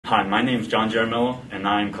Hi, my name is John Jaramillo, and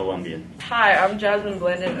I'm Colombian. Hi, I'm Jasmine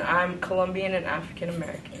Blendon, and I'm Colombian and African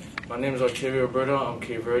American. My name is Octavio Roberto. I'm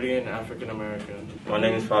Cape Verdean and African American. My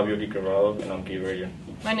name is Fabio Di Carvalho, and I'm Cape Verdean.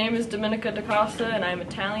 My name is Dominica da Costa, and I'm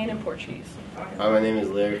Italian and Portuguese. Hi, my name is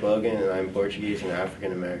Lyric Logan, and I'm Portuguese and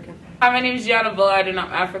African American. Hi, my name is Gianna Bullard, and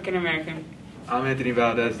I'm African American. I'm Anthony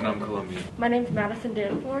Valdez, and I'm Colombian. My name is Madison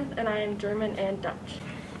Danforth, and I am German and Dutch.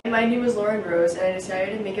 My name is Lauren Rose, and I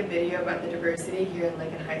decided to make a video about the diversity here in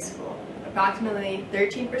Lincoln High School. Approximately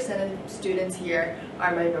 13% of students here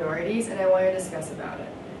are minorities, and I want to discuss about it.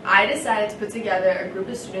 I decided to put together a group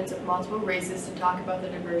of students of multiple races to talk about the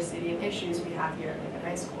diversity and issues we have here at Lincoln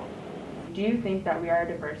High School. Do you think that we are a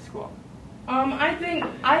diverse school? I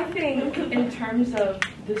think in terms of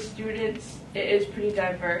the students, it is pretty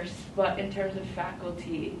diverse, but in terms of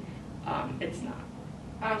faculty, it's not.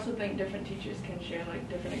 I also think different teachers can share like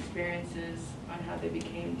different experiences on how they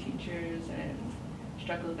became teachers and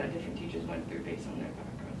struggles that different teachers went through based on their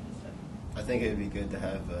backgrounds and stuff. I think it would be good to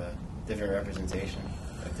have different representation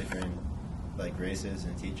of different races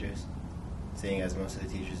and teachers, seeing as most of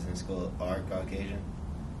the teachers in the school are Caucasian.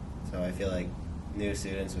 So I feel like new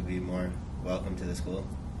students would be more welcome to the school.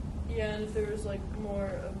 Yeah, and if there was more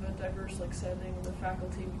of a diverse setting in the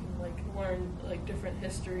faculty, we can learn different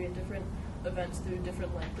history and different events through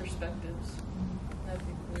different perspectives. That'd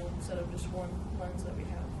be cool instead of just one lens that we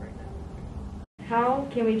have right now. How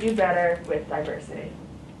can we do better with diversity?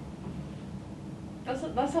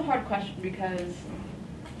 That's a hard question because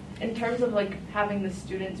in terms of having the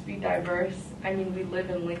students be diverse, I mean, we live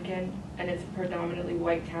in Lincoln and it's a predominantly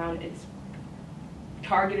white town. It's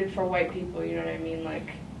targeted for white people, you know what I mean?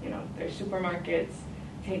 There's supermarkets,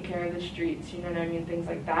 take care of the streets, you know what I mean? Things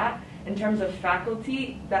like that. In terms of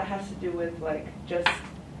faculty, that has to do with just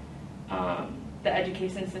the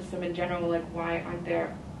education system in general. Why aren't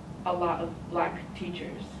there a lot of black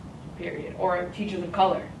teachers, period, or teachers of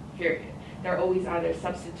color, period? They're always either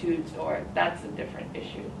substitutes or that's a different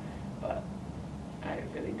issue. But I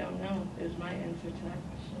really don't know is my answer to that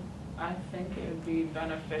question. I think it would be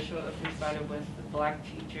beneficial if we started with the black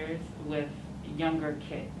teachers with younger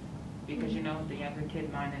kids. Because, the younger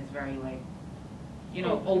kid mind is very,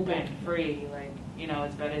 open, free.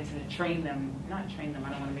 It's better to train them. Not train them, I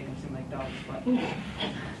don't want to make them seem like dogs,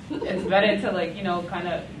 but it's better to, kind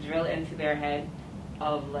of drill into their head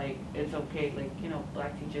of, it's okay,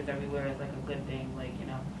 black teachers everywhere is, a good thing,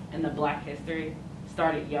 and the black history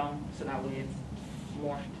started young, so that way it's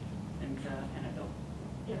morphed into an adult.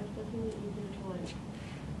 Yeah, it's definitely easier to,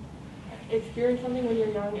 experience something when you're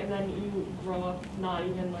young and then you grow up not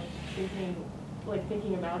even,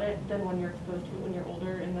 thinking about it than when you're exposed to it when you're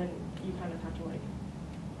older, and then you kind of have to,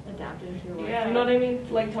 adapt it into your life. Yeah, you know what I mean?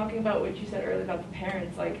 Talking about what you said earlier about the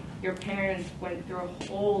parents, your parents went through a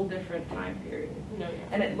whole different time period. No,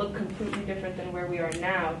 yeah. And it looked completely different than where we are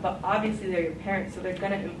now. But obviously they're your parents, so they're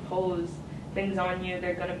going to impose things on you.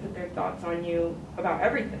 They're going to put their thoughts on you about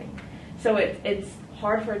everything. So it's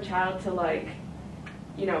hard for a child to,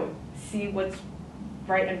 see what's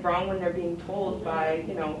right and wrong when they're being told by,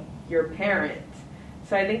 your parent.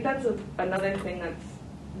 So I think that's another thing that's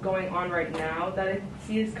going on right now that I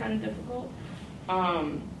see is kind of difficult.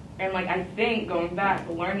 And I think going back,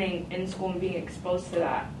 learning in school and being exposed to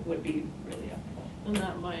that would be really helpful. And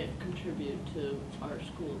that might contribute to our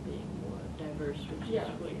school being more diverse, which is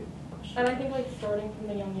what your question. And I think starting from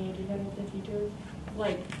the young age, even with the teachers,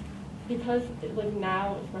 because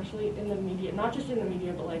now, especially in the media, not just in the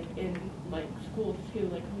media, but in schools too,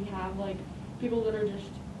 we have people that are just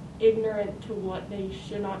ignorant to what they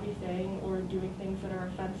should not be saying or doing things that are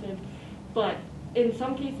offensive. But in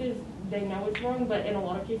some cases they know it's wrong, but in a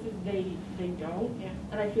lot of cases they don't. Yeah.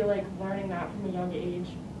 And I feel learning that from a young age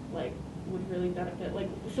would really benefit,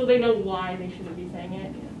 so they know why they shouldn't be saying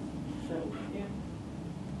it. Yeah. So yeah.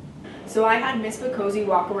 So I had Miss Bacozzi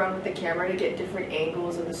walk around with the camera to get different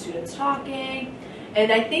angles of the students talking,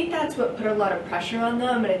 and I think that's what put a lot of pressure on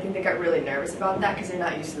them, and I think they got really nervous about that because they're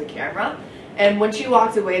not used to the camera. And when she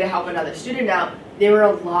walked away to help another student out, they were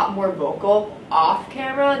a lot more vocal off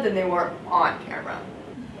camera than they were on camera.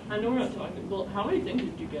 I know we're not talking, well, how many things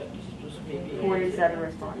did you get? Just maybe 47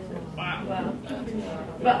 responses. Wow.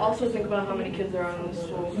 But also think about how many kids there are in the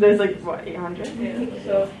school. There's 800? Yeah.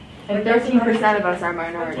 So, and 13% of us are But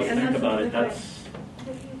minorities. think about it,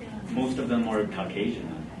 most of them are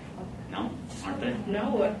Caucasian. No? Aren't they?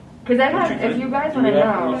 no. Because if you guys want to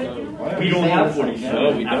know, We don't have 47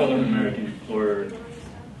 No, we don't. African American or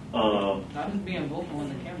Not just being vocal when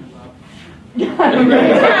the camera's off.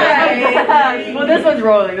 well, this one's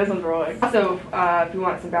rolling. So, if you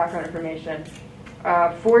want some background information,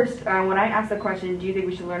 when I asked the question, do you think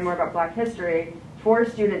we should learn more about Black history? 4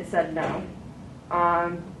 students said no.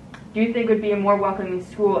 Do you think it would be a more welcoming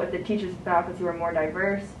school if the teachers and faculty were more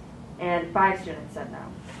diverse? And 5 students said no.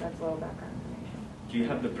 That's a little background information. Do you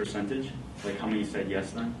have the percentage? Like how many said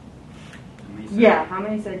yes then? Yeah, how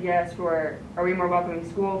many said yes for are we more welcoming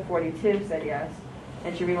school? 42 said yes.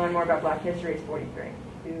 And should we learn more about Black history is 43.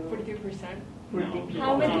 43%? No.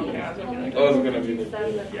 How many? Yeah, How many I was people gonna did be you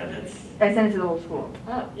send that? Yeah, that's... I sent it to the whole school.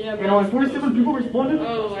 Oh, yeah. And only 47 people responded?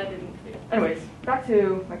 Oh, I didn't see it. Anyways, back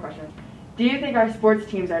to my question. Do you think our sports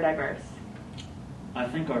teams are diverse? I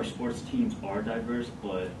think our sports teams are diverse,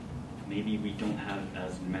 but maybe we don't have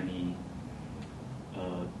as many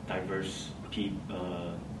diverse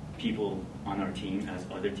people on our team as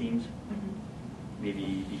other teams. Mm-hmm.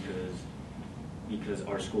 Maybe because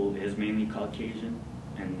our school is mainly Caucasian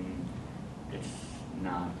and it's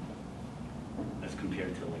not as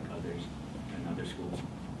compared to like others and other schools.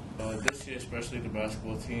 This year, especially the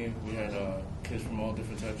basketball team, we had kids from all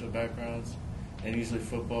different types of backgrounds. And usually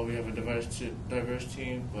football, we have a diverse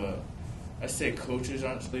team, but I say coaches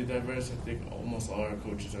aren't really diverse. I think almost all our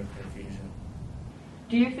coaches are Caucasian.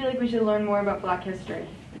 Do you feel like we should learn more about Black history?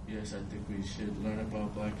 Yes, I think we should learn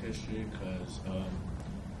about Black history because,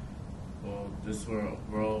 well, this is where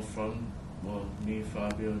we're all from. Well, me,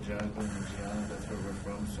 Fabio, Jacqueline, and Gianna, that's where we're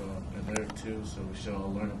from, so, and they're too, so we should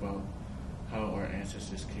all learn about how our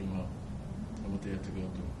ancestors came up and what they had to go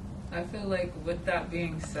through. I feel like with that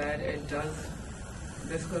being said,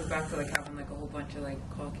 this goes back to like having like a whole bunch of like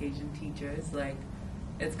Caucasian teachers. Like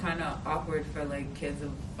it's kind of awkward for like kids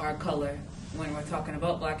of our color when we're talking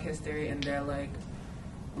about Black history and they're like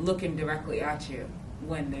looking directly at you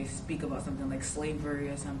when they speak about something like slavery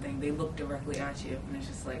or something. They look directly at you and it's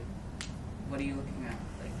just like, what are you looking at?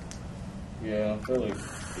 Like, Yeah, I feel like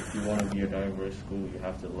if you want to be a diverse school, you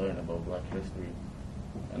have to learn about Black history.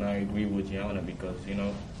 And I agree with Gianna because, you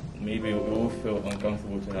know, maybe it will feel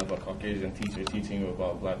uncomfortable to have a Caucasian teacher teaching you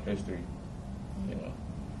about Black history, you know.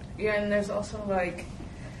 Yeah, and there's also like,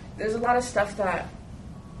 there's a lot of stuff that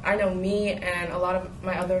I know me and a lot of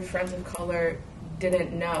my other friends of color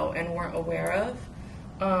didn't know and weren't aware of.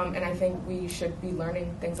 And I think we should be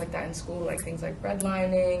learning things like that in school, like things like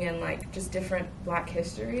redlining and like just different Black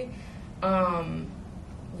history.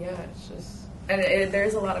 Yeah, it's just, and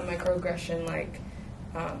there's a lot of microaggression, like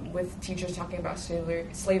with teachers talking about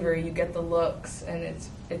slavery, you get the looks and it's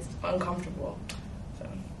uncomfortable. So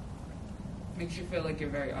makes you feel like you're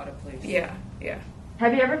very out of place. yeah.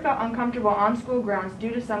 Have you ever felt uncomfortable on school grounds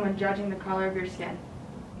due to someone judging the color of your skin?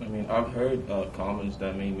 I mean, I've heard comments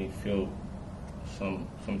that made me feel some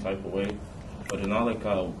type of way, but it's not like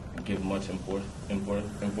I'll give much importance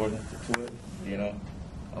to it, you know?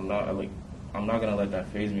 I'm not gonna let that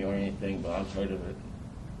faze me or anything, but I've heard of it.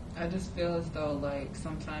 I just feel as though like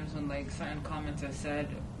sometimes when like certain comments are said,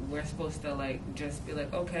 we're supposed to like just be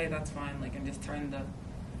like, okay, that's fine, like, and just turn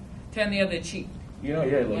the other cheek. You know,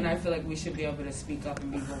 yeah. Like, when I feel like we should be able to speak up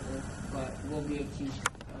and be vocal, but we'll be accused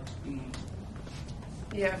of being.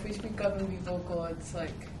 Yeah, if we speak up and be vocal, it's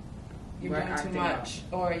like you're We're doing too acting much,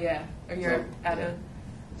 or you're at a.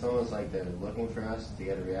 It's almost like they're looking for us to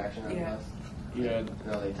get a reaction out of us. Yeah. You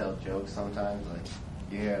know, they tell jokes sometimes, like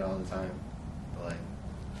you hear it all the time, but like.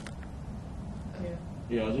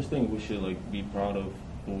 Yeah, I just think we should like be proud of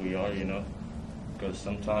who we are, you know, because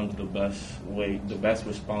sometimes the best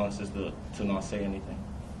response is to not say anything.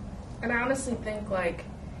 And I honestly think like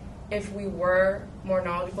if we were more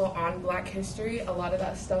knowledgeable on Black history, a lot of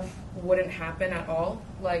that stuff wouldn't happen at all.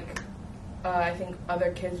 Like I think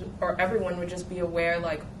other kids or everyone would just be aware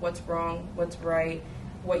like what's wrong, what's right,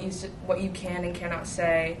 what you can and cannot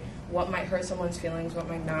say, what might hurt someone's feelings, what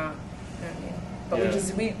might not. You know what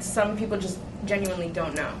I mean? But some people just genuinely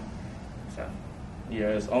don't know. So. Yeah,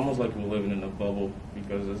 it's almost like we're living in a bubble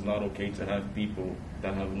because it's not okay to have people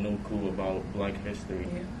that have no clue about Black history.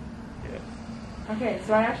 Yeah. Okay,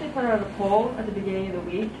 so I actually put out a poll at the beginning of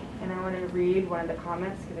the week, and I want to read one of the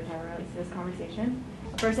comments because it kind of relates to this conversation.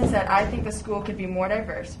 A person said, I think the school could be more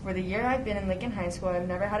diverse. For the year I've been in Lincoln High School, I've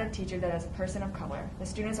never had a teacher that is a person of color. The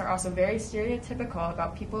students are also very stereotypical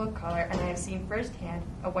about people of color, and I have seen firsthand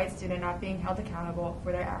a white student not being held accountable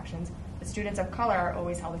for their actions. The students of color are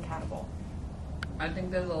always held accountable. I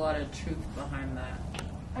think there's a lot of truth behind that.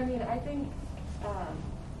 I mean, I think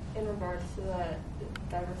in regards to the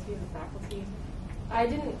diversity of the faculty, I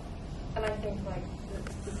didn't, and I think like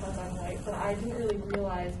it's because I'm white, but I didn't really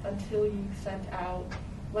realize until you sent out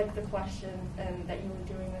like the questions and that you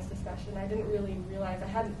were doing this discussion, I didn't really realize, I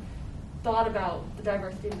hadn't thought about the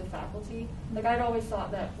diversity of the faculty. Like I'd always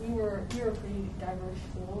thought that we were a pretty diverse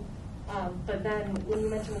school, but then when you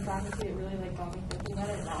mentioned the faculty, it really like got me thinking about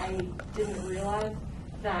it, and I didn't realize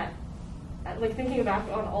that like thinking back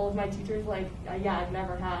on all of my teachers, like yeah, I've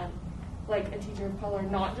never had like a teacher of color,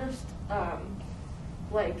 not just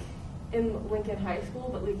like in Lincoln High School,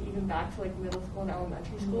 but like even back to like middle school and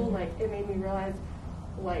elementary school. Like it made me realize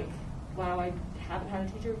like, wow, I haven't had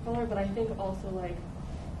a teacher of color. But I think also like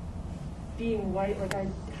being white, like I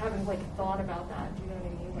haven't like thought about that. Do you know what I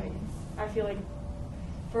mean? Like I feel like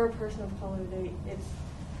for a person of color, you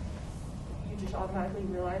just automatically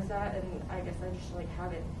realize that, and I guess I just like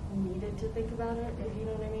haven't needed to think about it. If you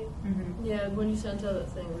know what I mean? Mm-hmm. Yeah, when you sent out that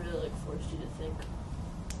thing, really like forced you to think.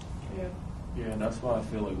 Yeah. Yeah, that's why I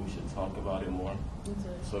feel like we should talk about it more,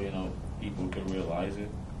 so people can realize it,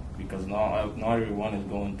 because not everyone is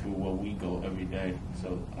going through what we go every day.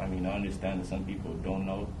 So I understand that some people don't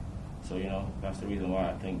know, so that's the reason why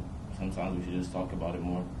I think sometimes we should just talk about it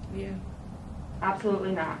more. Yeah.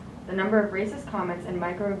 Absolutely not. The number of racist comments and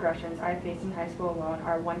microaggressions I have faced in high school alone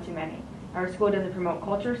are one too many. Our school doesn't promote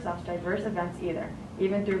culture/diverse events either,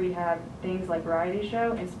 even though we have things like variety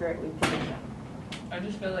show and spirit week to do so. I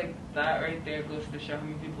just feel like that right there goes to show how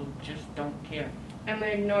many people just don't care. And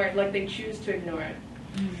they ignore it, like they choose to ignore it.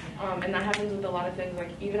 And that happens with a lot of things, like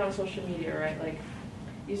even on social media, right? Like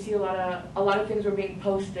you see a lot of things were being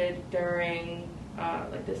posted during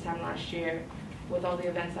like this time last year with all the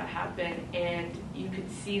events that happened, and you could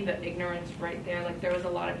see the ignorance right there. Like there was a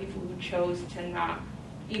lot of people who chose to not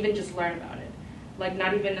even just learn about it, like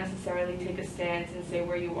not even necessarily take a stance and say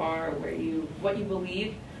where you are or what you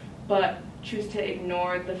believe, but choose to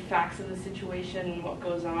ignore the facts of the situation and what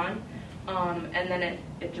goes on, and then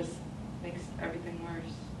it just makes everything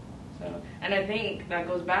worse. So, and I think that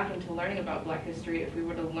goes back into learning about Black history. If we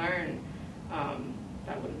were to learn,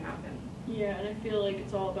 that wouldn't happen. Yeah, and I feel like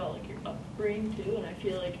it's all about like your upbringing too, and I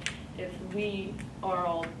feel like if we are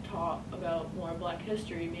all taught about more Black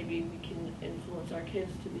history, maybe we can influence our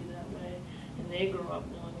kids to be that way, and they grow up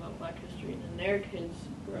knowing about Black history, and then their kids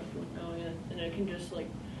grow up knowing it, and it can just like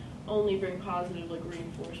only bring positive like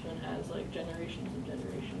reinforcement as like generations and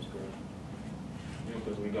generations grow. Yeah,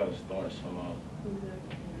 because we gotta start somehow.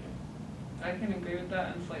 Exactly. I can agree with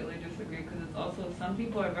that and slightly disagree, because it's also, some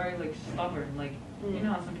people are very like stubborn, like you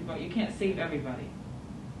know how some people are, you can't save everybody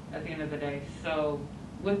at the end of the day. So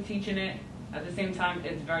with teaching it, at the same time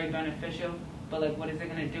it's very beneficial, but like what is it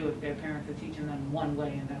going to do if their parents are teaching them one way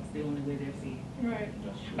and that's the only way they're seeing? Right.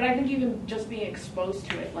 But I think even just being exposed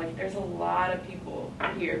to it, like there's a lot of people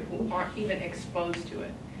here who aren't even exposed to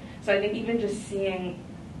it. So I think even just seeing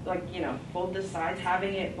like, both the sides,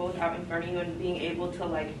 having it both out in front of you and being able to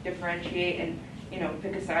like differentiate and,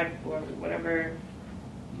 pick a side for whatever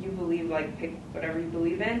you believe, like pick whatever you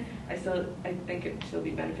believe in, I think it'd still be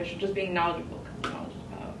beneficial, just being knowledgeable, because knowledge is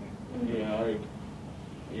power.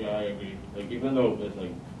 Yeah, I agree. Like even though it's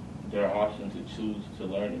like there are options to choose to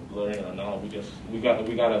learn it or not, we got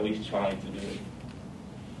to at least try to do it.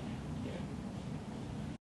 Yeah.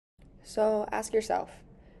 So ask yourself,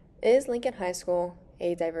 is Lincoln High School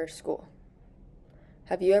a diverse school?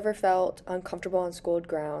 Have you ever felt uncomfortable on school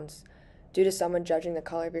grounds due to someone judging the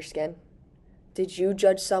color of your skin? Did you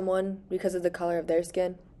judge someone because of the color of their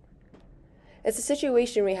skin? It's a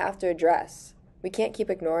situation we have to address. We can't keep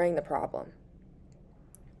ignoring the problem.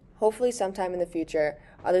 Hopefully sometime in the future,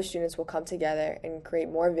 other students will come together and create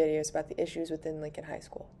more videos about the issues within Lincoln High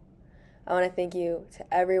School. I want to thank you to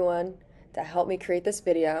everyone that helped me create this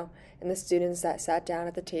video and the students that sat down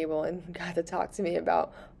at the table and got to talk to me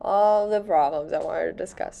about all the problems I wanted to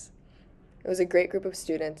discuss. It was a great group of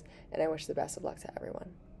students, and I wish the best of luck to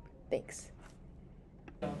everyone. Thanks.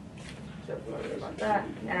 Can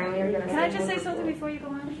I just say something before you go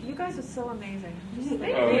on? You guys are so amazing.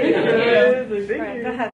 Thank Oh, you. yeah. Go ahead.